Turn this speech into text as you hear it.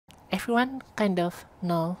everyone kind of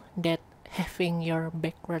know that having your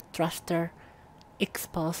backward thruster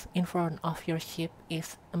exposed in front of your ship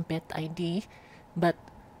is a bad idea, but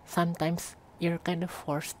sometimes you're kind of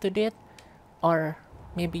forced to do it, or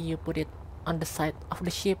maybe you put it on the side of the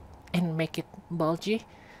ship and make it bulgy,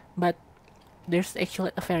 but there's actually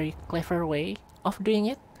a very clever way of doing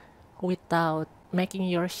it without making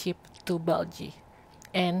your ship too bulgy,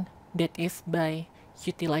 and that is by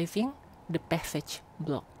utilizing the passage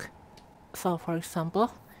block. So for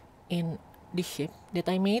example, in this ship that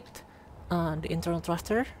I made, the internal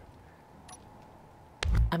thrusters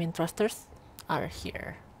are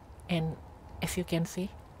here, and as you can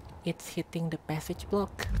see, it's hitting the passage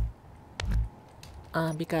block,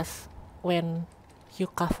 because when you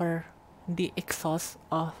cover the exhaust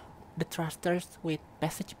of the thrusters with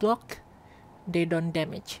passage block, they don't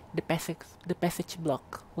damage the passage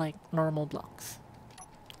block like normal blocks.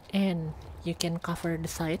 And you can cover the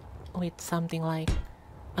side with something like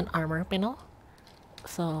an armor panel,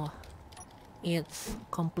 so it's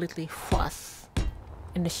completely flush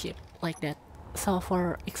in the ship like that. So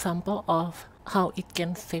for example of how it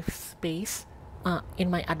can save space in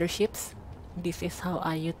my other ships, this is how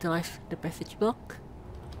I utilize the passage block.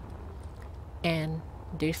 And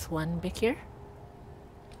there's one back here,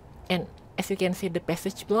 and as you can see, the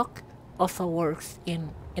passage block also works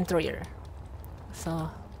in interior. So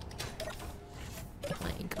if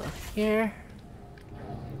I go here,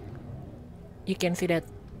 you can see that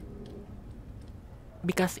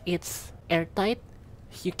because it's airtight,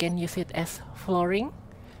 you can use it as flooring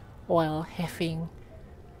while having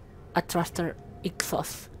a thruster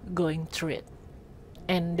exhaust going through it,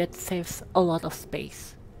 and that saves a lot of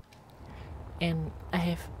space. And I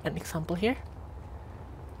have an example here.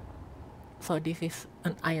 So this is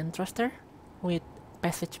an ion thruster with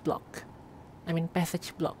passage blocks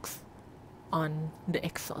on the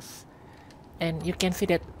exhaust, and you can see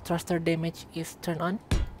that thruster damage is turned on.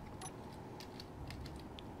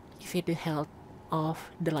 You see the health of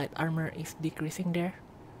the light armor is decreasing there,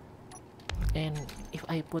 and if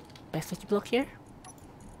I put passage block here,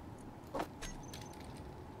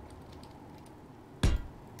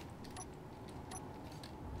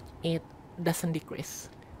 it doesn't decrease.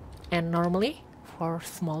 And normally for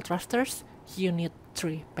small thrusters you need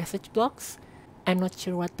 3 passage blocks. I'm not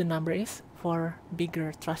sure what the number is for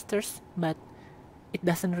bigger thrusters, but it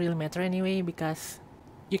doesn't really matter anyway, because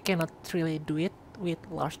you cannot really do it with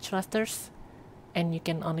large thrusters, and you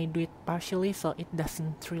can only do it partially, so it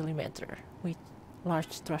doesn't really matter with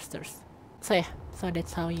large thrusters. So yeah, so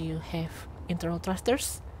that's how you have internal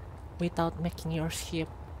thrusters without making your ship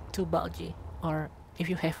too bulgy. Or if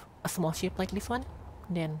you have a small ship like this one,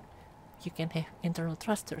 then you can have internal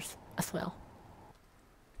thrusters as well.